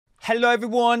Hello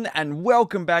everyone and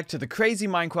welcome back to the crazy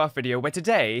Minecraft video where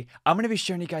today I'm going to be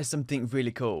showing you guys something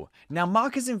really cool. Now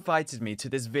Mark has invited me to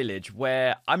this village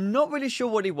where I'm not really sure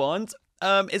what he wants.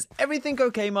 Is everything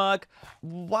okay, Mark?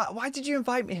 Why did you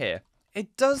invite me here?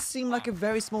 It does seem like a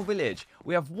very small village.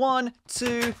 We have 1,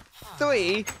 2,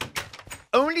 3.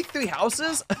 Only 3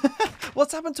 houses?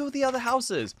 What's happened to all the other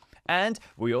houses? And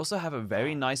we also have a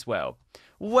very nice well.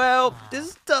 Well,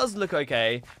 this does look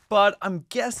okay, but I'm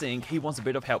guessing he wants a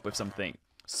bit of help with something.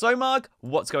 So Mark,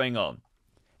 what's going on?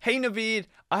 Hey Naveed,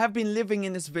 I have been living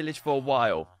in this village for a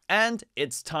while, and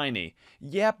it's tiny.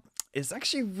 Yep, it's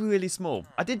actually really small.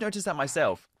 I did notice that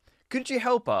myself. Could you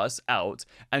help us out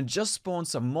and just spawn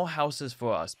some more houses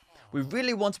for us? We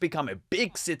really want to become a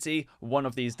big city one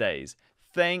of these days.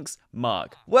 Thanks,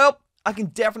 Mark. Well, I can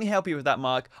definitely help you with that,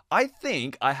 Mark. I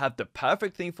think I have the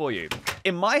perfect thing for you.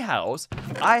 In my house,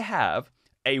 I have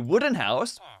a wooden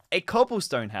house, a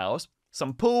cobblestone house,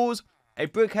 some pools, a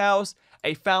brick house,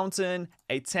 a fountain,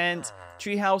 a tent,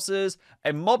 tree houses,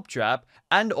 a mob trap,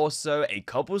 and also a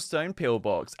cobblestone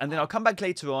pillbox. And then I'll come back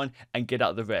later on and get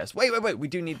out the rest. Wait, we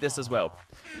do need this as well.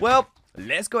 Well,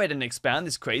 let's go ahead and expand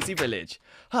this crazy village.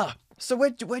 So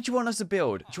where do you want us to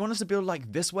build? Do you want us to build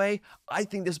like this way? I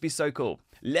think this would be so cool.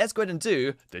 Let's go ahead and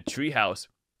do the tree house.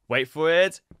 Wait for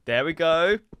it. There we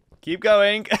go. Keep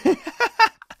going.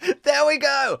 There we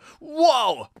go.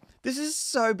 Whoa. This is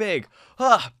so big.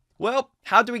 Well,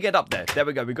 how do we get up there? There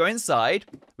we go. We go inside.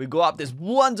 We go up this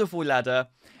wonderful ladder.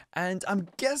 And I'm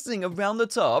guessing around the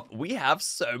top, we have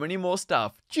so many more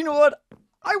stuff. Do you know what?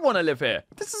 I want to live here.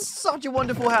 This is such a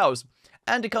wonderful house.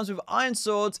 And it comes with iron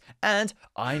swords and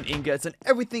iron ingots and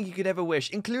everything you could ever wish,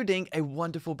 including a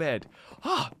wonderful bed.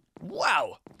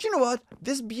 Wow. Do you know what?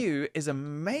 This view is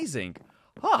amazing.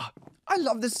 I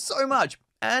love this so much.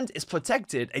 And it's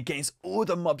protected against all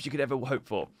the mobs you could ever hope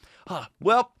for.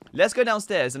 Well, let's go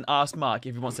downstairs and ask Mark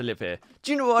if he wants to live here.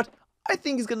 Do you know what? I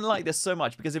think he's going to like this so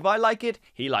much because if I like it,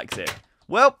 he likes it.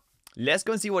 Well, let's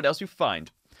go and see what else we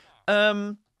find.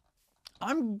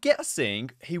 I'm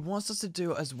guessing he wants us to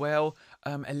do as well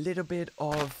a little bit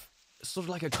of sort of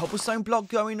like a cobblestone block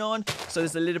going on. So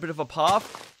there's a little bit of a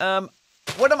path.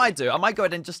 What I might do, I might go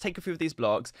ahead and just take a few of these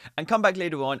blocks and come back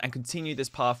later on and continue this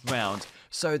path round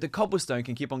so the cobblestone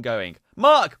can keep on going.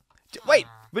 Mark! Wait,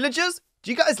 villagers?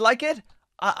 Do you guys like it?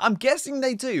 I'm guessing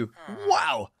they do.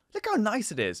 Wow! Look how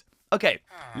nice it is. Okay,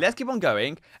 let's keep on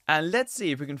going and let's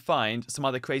see if we can find some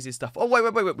other crazy stuff. Oh,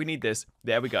 wait, we need this.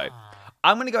 There we go.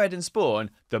 I'm going to go ahead and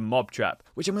spawn the mob trap,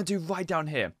 which I'm going to do right down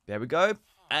here. There we go.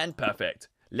 And perfect.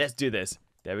 Let's do this.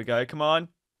 There we go. Come on.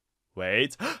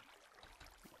 Wait.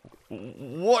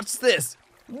 What's this?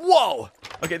 Whoa.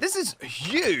 Okay, this is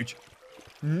huge.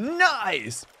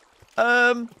 Nice.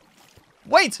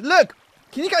 Wait, look.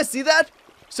 Can you guys see that?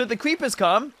 So the creepers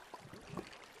come.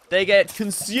 They get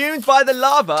consumed by the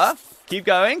lava. Keep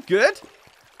going. Good.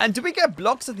 And do we get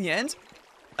blocks at the end?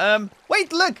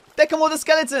 Wait, look. There come all the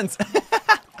skeletons.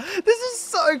 This is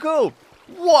so cool.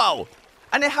 Wow.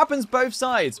 And it happens both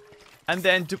sides. And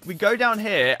then we go down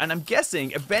here, and I'm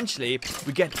guessing eventually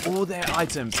we get all their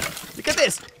items. Look at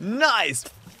this. Nice.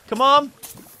 Come on.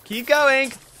 Keep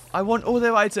going. I want all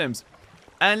their items.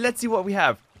 And let's see what we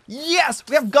have. Yes,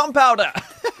 we have gunpowder.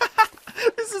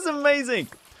 This is amazing.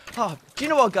 Do you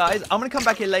know what, guys? I'm going to come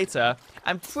back here later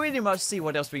and pretty much see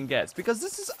what else we can get because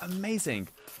this is amazing.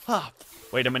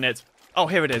 Wait a minute. Oh,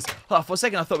 here it is. For a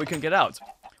second, I thought we couldn't get out.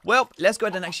 Well, let's go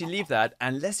ahead and actually leave that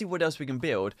and let's see what else we can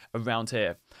build around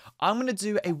here. I'm going to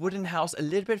do a wooden house a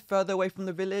little bit further away from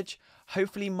the village.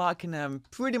 Hopefully, Mark can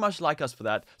pretty much like us for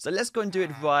that. So let's go and do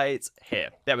it right here.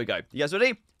 There we go. You guys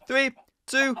ready? 3,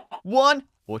 2, 1.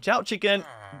 Watch out, chicken.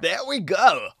 There we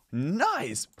go.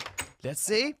 Nice. Let's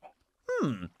see.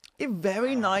 A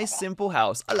very nice, simple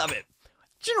house. I love it.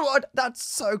 Do you know what? That's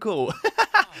so cool.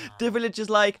 The villager's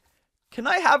like, can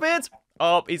I have it?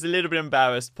 Oh, he's a little bit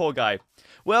embarrassed. Poor guy.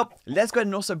 Well, let's go ahead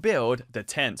and also build the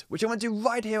tent, which I'm going to do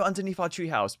right here underneath our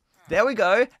treehouse. There we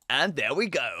go, and there we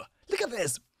go. Look at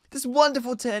this. This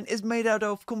wonderful tent is made out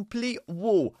of complete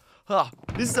wool.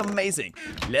 This is amazing.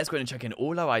 Let's go ahead and check in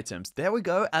all our items. There we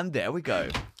go, and there we go.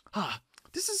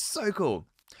 This is so cool.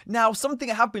 Now,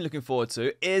 something I have been looking forward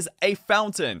to is a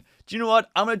fountain. Do you know what?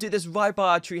 I'm going to do this right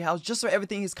by our treehouse, just so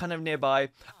everything is kind of nearby.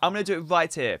 I'm going to do it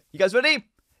right here. You guys ready?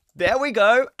 There we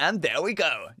go, and there we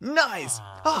go. Nice.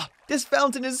 This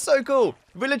fountain is so cool.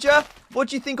 Villager, what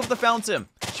do you think of the fountain?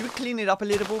 Should we clean it up a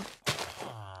little bit?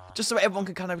 Just so everyone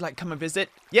can kind of like come and visit.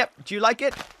 Yep, do you like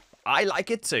it? I like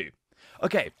it too.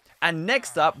 Okay, and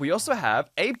next up, we also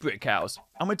have a brick house.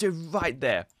 I'm going to do it right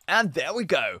there. And there we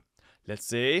go. Let's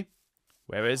see.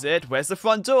 Where is it? Where's the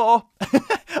front door?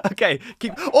 Okay,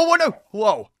 oh no.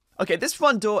 Whoa. Okay, this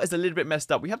front door is a little bit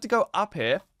messed up. We have to go up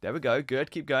here. There we go.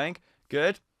 Good. Keep going.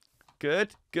 Good.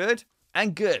 Good. Good.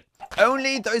 And good.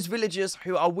 Only those villagers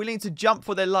who are willing to jump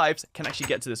for their lives can actually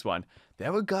get to this one.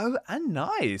 There we go. And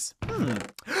nice.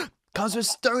 Comes with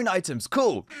stone items.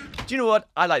 Cool. Do you know what?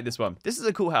 I like this one. This is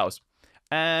a cool house.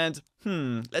 And,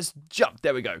 let's jump.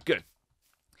 There we go. Good.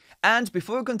 And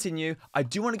before we continue, I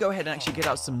do want to go ahead and actually get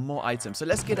out some more items. So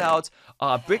let's get out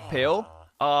our brick peel,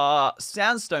 our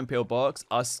sandstone pillbox,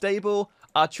 our stable,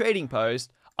 our trading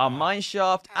post, our mine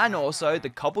shaft, and also the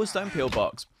cobblestone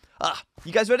pillbox.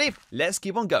 You guys ready? Let's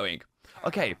keep on going.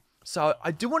 Okay, so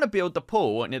I do want to build the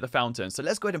pool near the fountain. So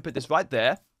let's go ahead and put this right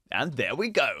there. And there we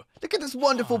go. Look at this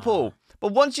wonderful pool.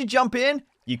 But once you jump in,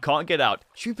 you can't get out.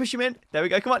 Should we push him in? There we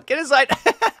go. Come on, get inside.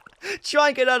 Try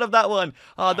and get out of that one.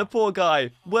 The poor guy.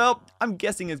 Well, I'm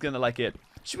guessing he's going to like it.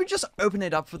 Should we just open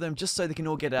it up for them just so they can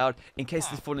all get out in case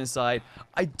they fall inside?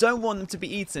 I don't want them to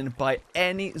be eaten by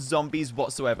any zombies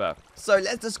whatsoever. So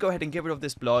let's just go ahead and get rid of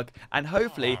this block and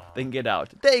hopefully they can get out.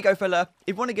 There you go, fella.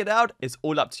 If you want to get out, it's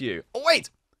all up to you. Oh,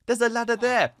 wait. There's a ladder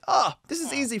there. This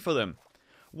is easy for them.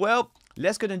 Well,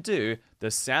 let's go and do the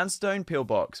sandstone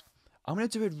pillbox. I'm going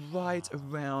to do it right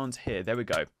around here. There we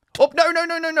go. Oh,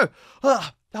 no.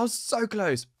 That was so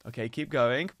close. Okay, keep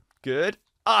going. Good.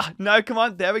 No, come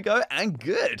on. There we go. And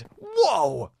good.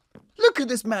 Whoa. Look at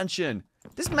this mansion.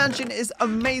 This mansion is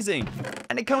amazing.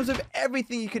 And it comes with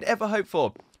everything you could ever hope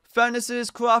for.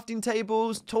 Furnaces, crafting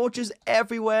tables, torches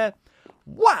everywhere.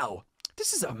 Wow.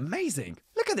 This is amazing.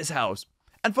 Look at this house.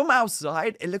 And from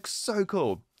outside, it looks so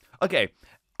cool. Okay,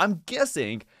 I'm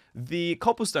guessing the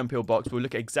cobblestone pillbox will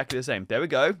look exactly the same. There we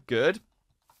go. Good.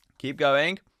 Keep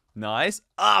going. Nice.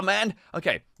 Man.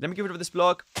 Okay, let me get rid of this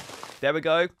block. There we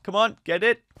go. Come on, get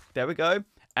it. There we go.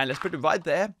 And let's put it right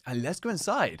there. And let's go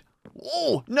inside.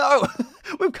 Oh, no.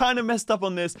 We've kind of messed up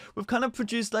on this. We've kind of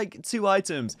produced like 2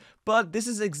 items. But this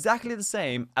is exactly the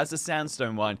same as the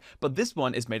sandstone one. But this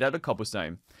one is made out of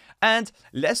cobblestone. And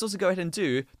let's also go ahead and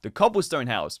do the cobblestone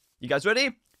house. You guys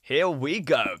ready? Here we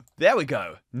go. There we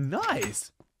go.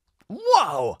 Nice.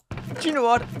 Whoa. Do you know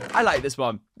what? I like this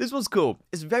one. This one's cool.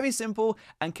 It's very simple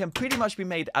and can pretty much be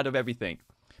made out of everything.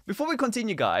 Before we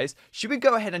continue, guys, should we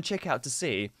go ahead and check out to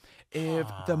see if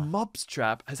the mobs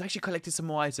trap has actually collected some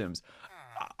more items?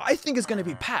 I think it's going to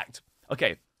be packed.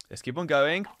 Okay, let's keep on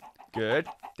going. Good.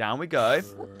 Down we go.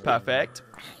 Perfect.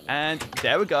 And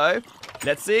there we go.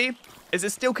 Let's see. Is it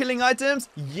still killing items?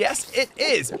 Yes, it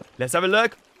is. Let's have a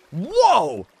look.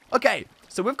 Whoa. Okay,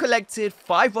 so we've collected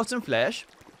 5 rotten flesh,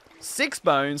 6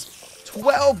 bones,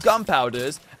 12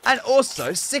 gunpowders, and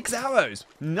also 6 arrows.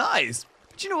 Nice.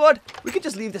 Do you know what? We could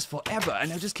just leave this forever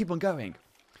and they'll just keep on going.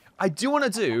 I do want to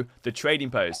do the trading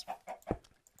post.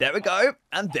 There we go.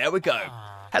 And there we go.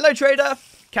 Hello, trader.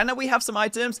 Can we have some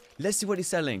items? Let's see what he's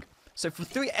selling. So for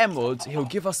 3 emeralds, he'll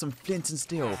give us some flint and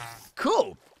steel.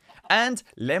 Cool. And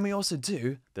let me also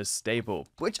do the stable,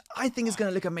 which I think is going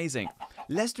to look amazing.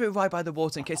 Let's do it right by the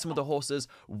water in case some of the horses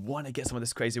want to get some of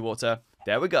this crazy water.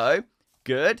 There we go.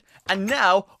 Good. And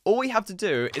now, all we have to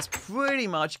do is pretty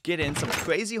much get in some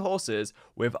crazy horses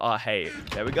with our hay.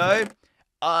 There we go.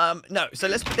 No. So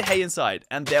let's put the hay inside.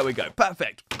 And there we go.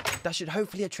 Perfect. That should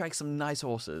hopefully attract some nice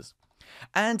horses.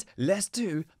 And let's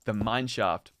do the mine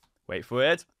shaft. Wait for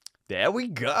it. There we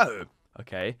go.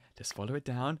 Okay. Let's follow it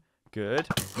down. Good.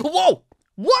 Whoa!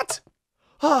 What?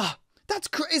 That's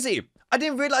crazy. I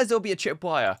didn't realize there would be a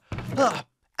tripwire.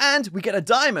 And we get a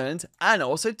diamond and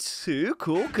also 2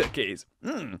 cool cookies.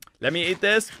 Let me eat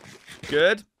this.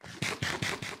 Good.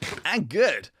 And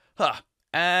good.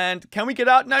 And can we get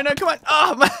out? No, come on.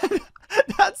 Oh, man.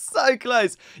 That's so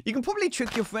close. You can probably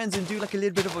trick your friends and do like a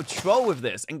little bit of a troll with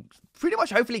this and pretty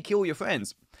much hopefully kill your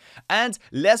friends. And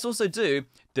let's also do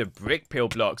the brick peel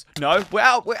blocks. No, we're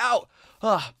out.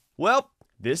 Well,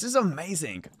 this is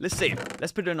amazing. Let's see.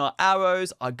 Let's put in our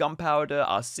arrows, our gunpowder,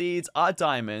 our seeds, our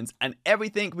diamonds, and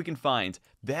everything we can find.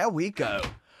 There we go.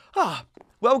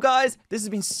 Well, guys, this has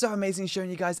been so amazing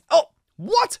showing you guys. Oh,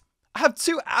 what? I have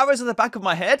 2 arrows on the back of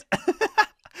my head?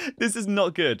 This is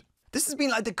not good. This has been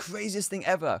like the craziest thing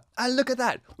ever. And look at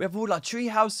that. We have all our tree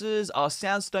houses, our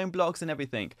sandstone blocks and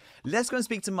everything. Let's go and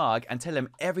speak to Mark and tell him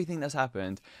everything that's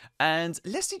happened. And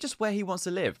let's see just where he wants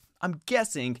to live. I'm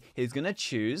guessing he's going to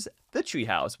choose the tree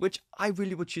house, which I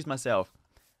really would choose myself.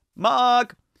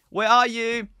 Mark, where are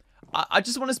you? I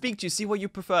just want to speak to you, see what you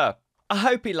prefer. I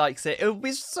hope he likes it. It would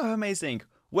be so amazing.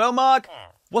 Well, Mark,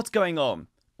 what's going on?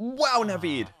 Wow,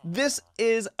 Navid, this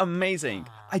is amazing.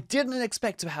 I didn't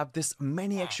expect to have this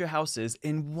many extra houses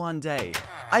in one day.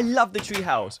 I love the tree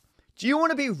house. Do you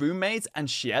want to be roommates and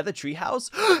share the tree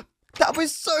house? That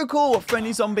was so cool,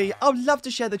 friendly zombie. I would love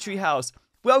to share the tree house.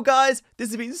 Well guys, this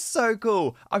has been so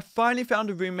cool. I finally found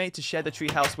a roommate to share the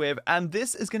treehouse with, and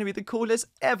this is going to be the coolest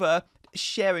ever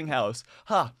sharing house.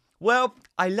 Well,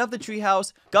 I love the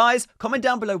treehouse. Guys, comment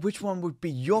down below which one would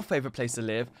be your favorite place to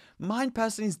live. Mine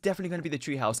personally is definitely going to be the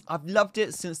treehouse. I've loved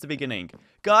it since the beginning.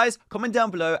 Guys, comment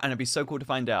down below and it'd be so cool to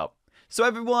find out. So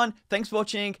everyone, thanks for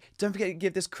watching. Don't forget to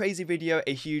give this crazy video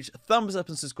a huge thumbs up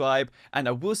and subscribe. And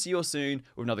I will see you all soon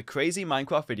with another crazy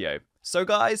Minecraft video. So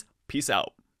guys, peace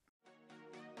out.